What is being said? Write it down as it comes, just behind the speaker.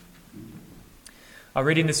Our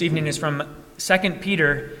reading this evening is from 2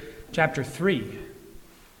 Peter chapter 3.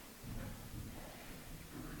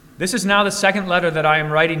 This is now the second letter that I am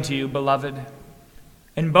writing to you, beloved.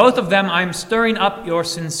 In both of them I am stirring up your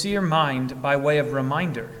sincere mind by way of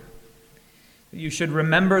reminder, that you should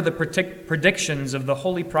remember the predictions of the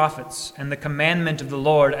holy prophets and the commandment of the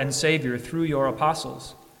Lord and Savior through your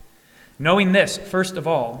apostles, knowing this, first of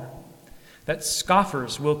all, that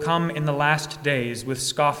scoffers will come in the last days with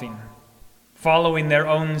scoffing, following their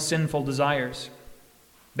own sinful desires.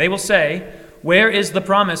 They will say, "Where is the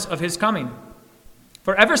promise of his coming?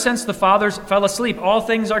 For ever since the fathers fell asleep, all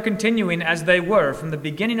things are continuing as they were from the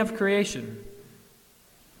beginning of creation."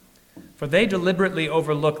 For they deliberately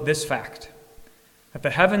overlook this fact, that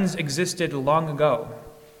the heavens existed long ago,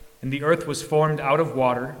 and the earth was formed out of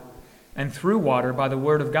water, and through water by the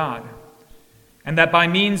word of God, and that by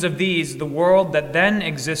means of these the world that then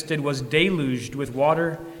existed was deluged with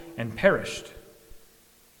water and perished.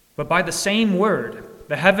 But by the same word,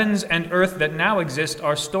 the heavens and earth that now exist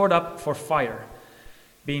are stored up for fire,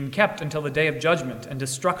 being kept until the day of judgment and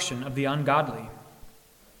destruction of the ungodly.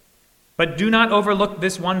 But do not overlook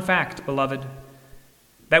this one fact, beloved,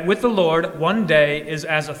 that with the Lord 1 day is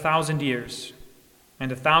as 1,000 years,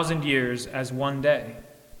 and 1,000 years as 1 day.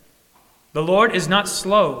 The Lord is not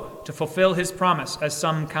slow to fulfill his promise, as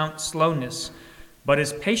some count slowness, but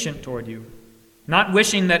is patient toward you, not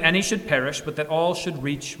wishing that any should perish, but that all should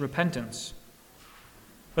reach repentance.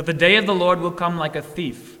 But the day of the Lord will come like a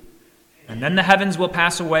thief, and then the heavens will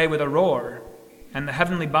pass away with a roar, and the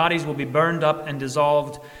heavenly bodies will be burned up and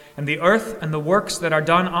dissolved, and the earth and the works that are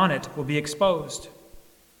done on it will be exposed.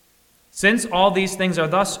 Since all these things are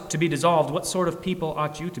thus to be dissolved, what sort of people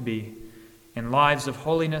ought you to be in lives of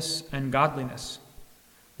holiness and godliness,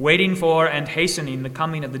 waiting for and hastening the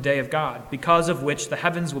coming of the day of God, because of which the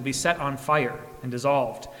heavens will be set on fire and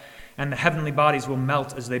dissolved, and the heavenly bodies will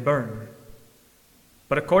melt as they burn?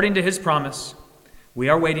 But according to his promise, we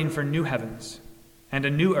are waiting for new heavens and a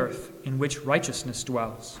new earth in which righteousness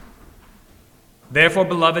dwells. Therefore,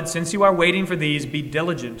 beloved, since you are waiting for these, be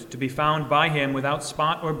diligent to be found by him without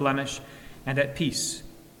spot or blemish and at peace,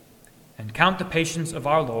 and count the patience of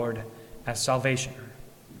our Lord as salvation.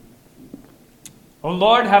 O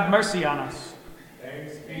Lord, have mercy on us.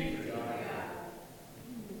 Thanks be to God.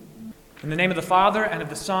 In the name of the Father, and of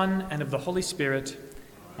the Son, and of the Holy Spirit.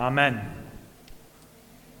 Amen.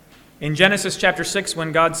 In Genesis chapter 6,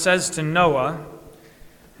 when God says to Noah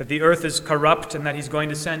that the earth is corrupt and that he's going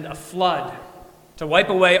to send a flood to wipe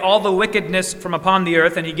away all the wickedness from upon the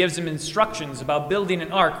earth, and he gives him instructions about building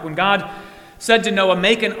an ark, when God said to Noah,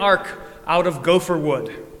 "Make an ark out of gopher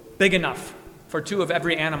wood, big enough for 2 of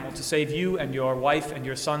every animal to save you and your wife and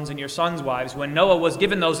your sons' wives," when Noah was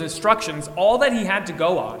given those instructions, all that he had to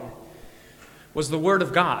go on was the word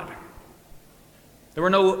of God. There were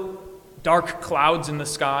no dark clouds in the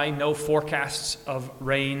sky, no forecasts of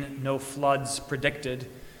rain, no floods predicted.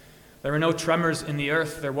 There were no tremors in the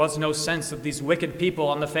earth. There was no sense that these wicked people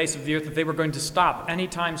on the face of the earth, that they were going to stop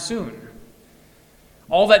anytime soon.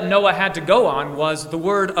 All that Noah had to go on was the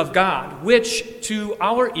word of God, which to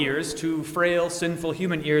our ears, to frail, sinful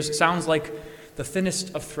human ears, sounds like the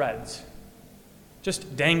thinnest of threads,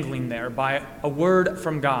 just dangling there by a word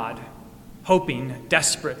from God,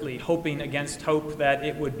 desperately hoping against hope that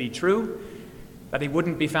it would be true, that he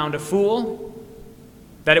wouldn't be found a fool,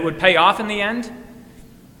 that it would pay off in the end.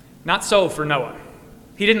 Not so for Noah.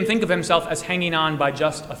 He didn't think of himself as hanging on by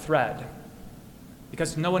just a thread,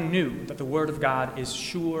 because Noah knew that the word of God is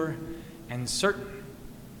sure and certain,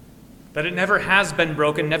 that it never has been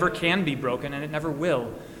broken, never can be broken, and it never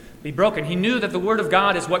will be broken. He knew that the word of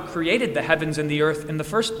God is what created the heavens and the earth in the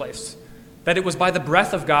first place, that it was by the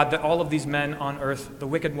breath of God that all of these men on earth, the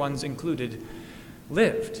wicked ones included,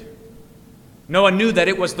 lived. Noah knew that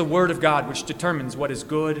it was the word of God which determines what is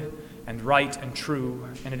good and right and true,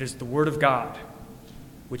 and it is the word of God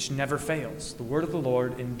which never fails. The word of the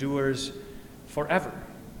Lord endures forever.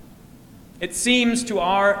 It seems to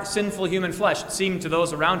our sinful human flesh, it seemed to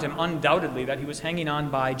those around him undoubtedly that he was hanging on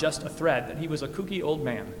by just a thread, that he was a kooky old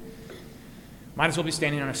man. Might as well be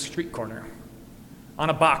standing on a street corner, on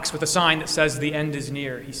a box with a sign that says the end is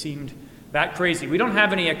near. He seemed that crazy. We don't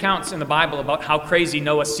have any accounts in the Bible about how crazy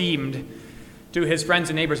Noah seemed to his friends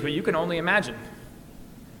and neighbors, but you can only imagine.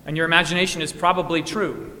 And your imagination is probably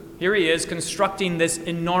true. Here he is constructing this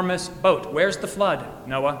enormous boat. Where's the flood,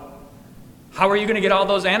 Noah? How are you going to get all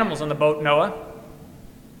those animals on the boat, Noah?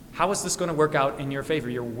 How is this going to work out in your favor?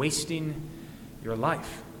 You're wasting your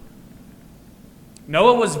life.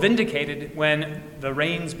 Noah was vindicated when the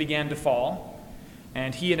rains began to fall,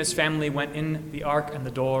 and he and his family went in the ark, and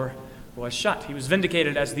the door was shut. He was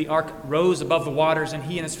vindicated as the ark rose above the waters, and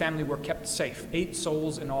he and his family were kept safe, 8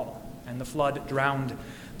 souls in all. And the flood drowned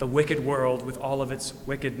the wicked world with all of its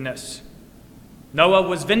wickedness. Noah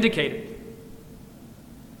was vindicated.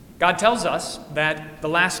 God tells us that the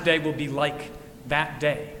last day will be like that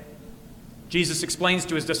day. Jesus explains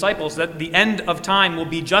to his disciples that the end of time will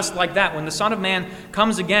be just like that. When the Son of Man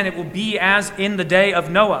comes again, it will be as in the day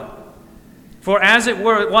of Noah. For as it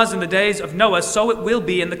was in the days of Noah, so it will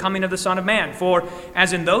be in the coming of the Son of Man. For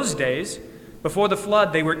as in those days, before the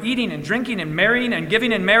flood, they were eating and drinking and marrying and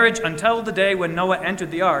giving in marriage until the day when Noah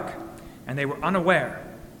entered the ark, and they were unaware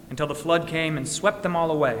until the flood came and swept them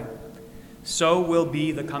all away. So will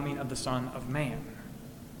be the coming of the Son of Man.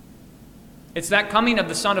 It's that coming of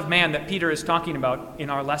the Son of Man that Peter is talking about in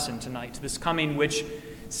our lesson tonight, this coming which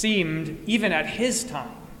seemed, even at his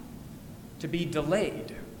time, to be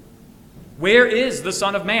delayed. Where is the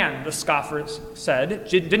Son of Man, the scoffers said.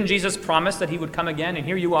 Didn't Jesus promise that he would come again? And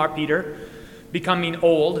here you are, Peter, becoming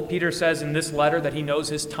old. Peter says in this letter that he knows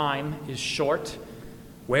his time is short.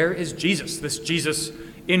 Where is Jesus, this Jesus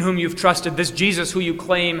in whom you've trusted, this Jesus who you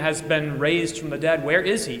claim has been raised from the dead? Where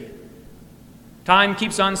is he? Time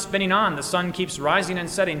keeps on spinning on. The sun keeps rising and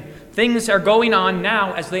setting. Things are going on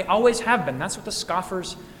now as they always have been. That's what the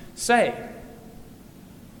scoffers say.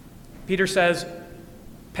 Peter says,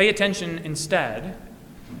 pay attention instead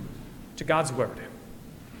to God's word.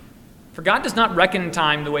 For God does not reckon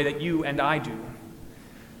time the way that you and I do.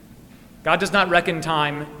 God does not reckon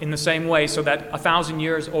time in the same way so that 1,000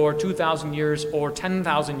 years or 2,000 years or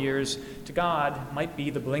 10,000 years to God might be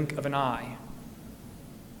the blink of an eye.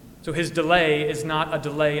 So his delay is not a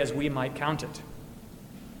delay as we might count it.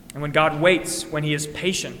 And when God waits, when he is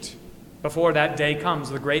patient, before that day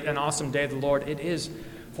comes, the great and awesome day of the Lord, it is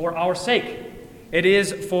for our sake. It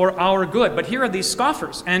is for our good. But here are these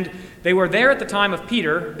scoffers, and they were there at the time of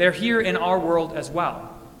Peter. They're here in our world as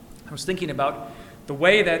well. I was thinking about the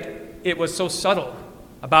way that it was so subtle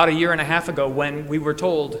about a year and a half ago when we were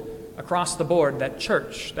told across the board that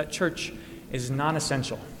church is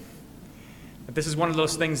non-essential. That this is one of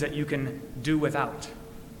those things that you can do without.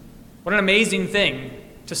 What an amazing thing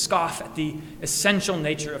to scoff at the essential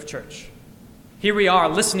nature of church. Here we are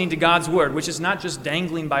listening to God's word, which is not just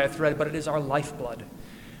dangling by a thread, but it is our lifeblood,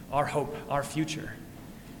 our hope, our future.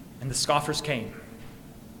 And the scoffers came,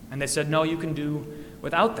 and they said, no, you can do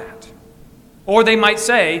without that. Or they might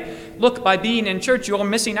say, look, by being in church, you're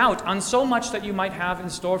missing out on so much that you might have in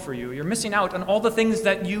store for you. You're missing out on all the things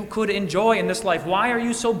that you could enjoy in this life. Why are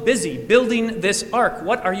you so busy building this ark?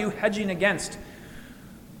 What are you hedging against?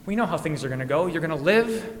 We know how things are going to go. You're going to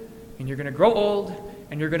live, and you're going to grow old,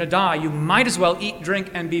 and you're going to die. You might as well eat,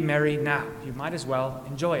 drink, and be merry now. You might as well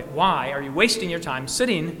enjoy it. Why are you wasting your time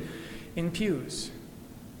sitting in pews?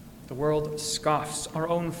 The world scoffs. Our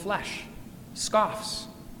own flesh scoffs.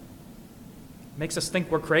 Makes us think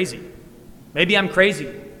we're crazy. Maybe I'm crazy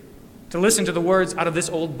to listen to the words out of this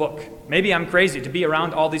old book. Maybe I'm crazy to be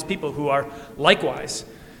around all these people who are likewise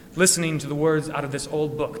listening to the words out of this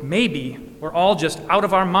old book. Maybe we're all just out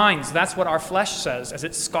of our minds. That's what our flesh says as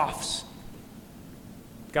it scoffs.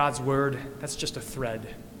 God's word, that's just a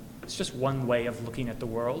thread. It's just one way of looking at the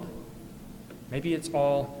world. Maybe it's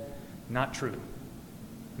all not true.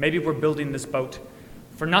 Maybe we're building this boat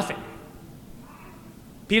for nothing.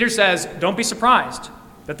 Peter says, don't be surprised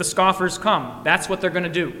that the scoffers come. That's what they're going to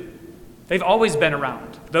do. They've always been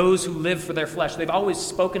around, those who live for their flesh. They've always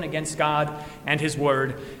spoken against God and his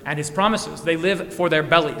word and his promises. They live for their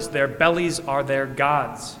bellies. Their bellies are their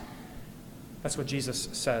gods. That's what Jesus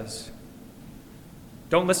says.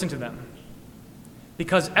 Don't listen to them.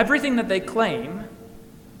 Because everything that they claim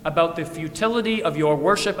about the futility of your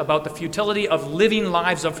worship, about the futility of living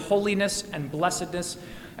lives of holiness and blessedness,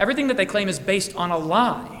 everything that they claim is based on a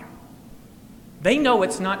lie. They know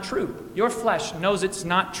it's not true. Your flesh knows it's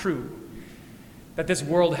not true. That this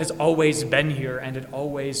world has always been here and it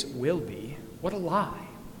always will be. What a lie.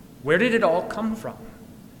 Where did it all come from?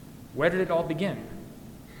 Where did it all begin?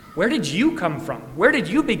 Where did you come from? Where did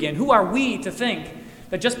you begin? Who are we to think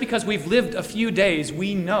that just because we've lived a few days,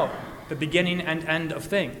 we know the beginning and end of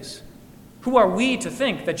things? Who are we to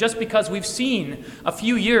think that just because we've seen a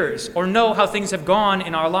few years or know how things have gone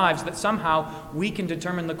in our lives, that somehow we can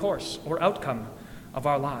determine the course or outcome of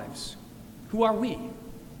our lives? Who are we?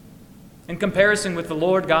 In comparison with the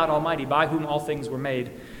Lord God Almighty, by whom all things were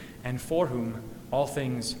made, and for whom all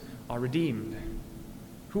things are redeemed.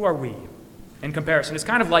 Who are we in comparison? It's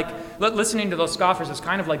kind of like, listening to those scoffers is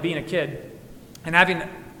kind of like being a kid and having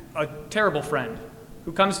a terrible friend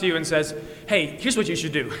who comes to you and says, hey, here's what you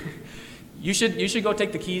should do. You should go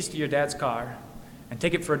take the keys to your dad's car and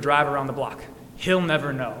take it for a drive around the block. He'll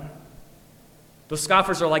never know. Those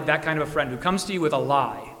scoffers are like that kind of a friend who comes to you with a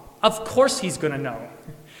lie. Of course he's going to know.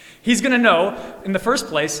 He's going to know, in the first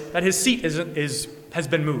place, that his seat has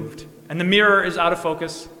been moved, and the mirror is out of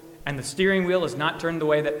focus, and the steering wheel is not turned the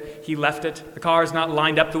way that he left it. The car is not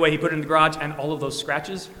lined up the way he put it in the garage, and all of those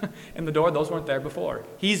scratches in the door, those weren't there before.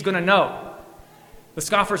 He's going to know. The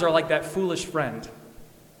scoffers are like that foolish friend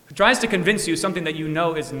who tries to convince you something that you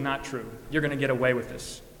know is not true. You're going to get away with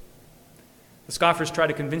this. The scoffers try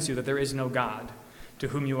to convince you that there is no God to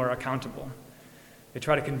whom you are accountable. They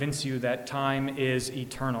try to convince you that time is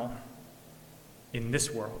eternal in this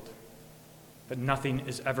world, that nothing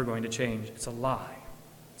is ever going to change. It's a lie.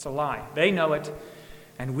 It's a lie. They know it,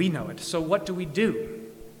 and we know it. So what do?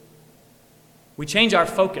 We change our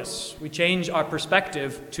focus. We change our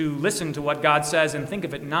perspective to listen to what God says and think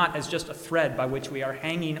of it not as just a thread by which we are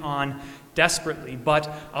hanging on desperately, but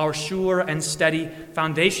our sure and steady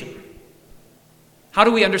foundation. How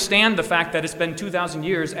do we understand the fact that it's been 2,000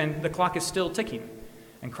 years and the clock is still ticking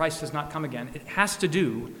and Christ has not come again? It has to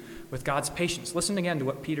do with God's patience. Listen again to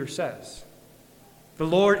what Peter says. The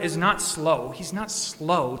Lord is not slow. He's not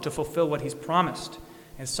slow to fulfill what he's promised,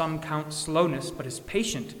 as some count slowness, but is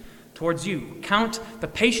patient towards you. Count the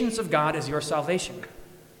patience of God as your salvation.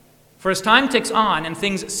 For as time ticks on and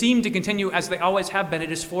things seem to continue as they always have been,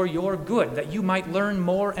 it is for your good, that you might learn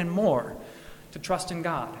more and more to trust in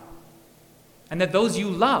God. And that those you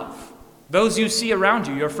love, those you see around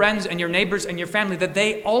you, your friends and your neighbors and your family, that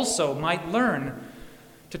they also might learn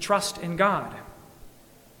to trust in God.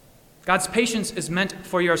 God's patience is meant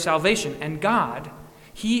for your salvation, and God,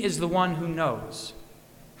 he is the one who knows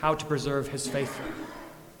how to preserve his faithful.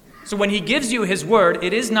 So when he gives you his word,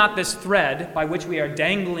 it is not this thread by which we are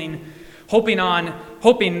dangling, hoping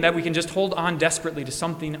that we can just hold on desperately to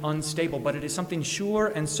something unstable, but it is something sure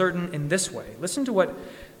and certain in this way. Listen to what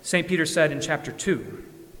St. Peter said in chapter 2.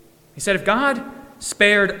 He said, if God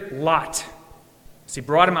spared Lot as he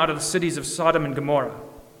brought him out of the cities of Sodom and Gomorrah,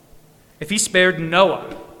 if he spared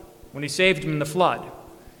Noah when he saved him in the flood,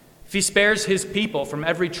 if he spares his people from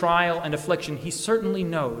every trial and affliction, he certainly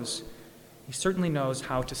knows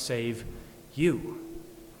how to save you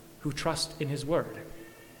who trust in his word.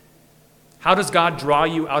 How does God draw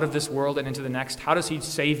you out of this world and into the next? How does he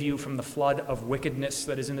save you from the flood of wickedness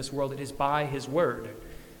that is in this world? It is by his word.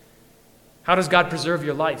 How does God preserve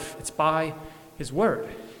your life? It's by his word.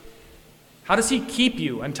 How does he keep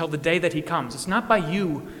you until the day that he comes? It's not by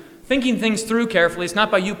you thinking things through carefully. It's not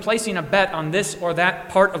by you placing a bet on this or that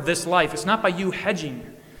part of this life. It's not by you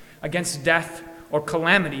hedging against death or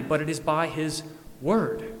calamity, but it is by his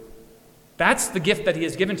word. That's the gift that he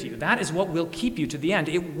has given to you. That is what will keep you to the end.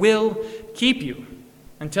 It will keep you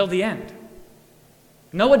until the end.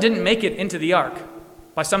 Noah didn't make it into the ark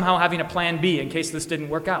by somehow having a plan B in case this didn't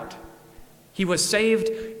work out. He was saved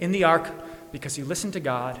in the ark because he listened to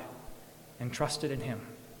God and trusted in him.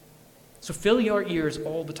 So fill your ears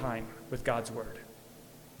all the time with God's word.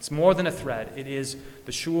 It's more than a thread. It is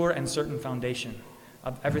the sure and certain foundation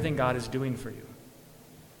of everything God is doing for you.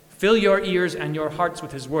 Fill your ears and your hearts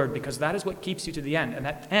with his word, because that is what keeps you to the end. And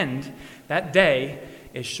that end, that day,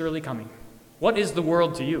 is surely coming. What is the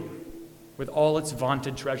world to you? With all its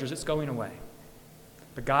vaunted treasures, it's going away.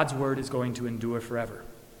 But God's word is going to endure forever.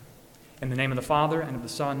 In the name of the Father, and of the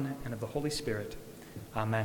Son, and of the Holy Spirit. Amen.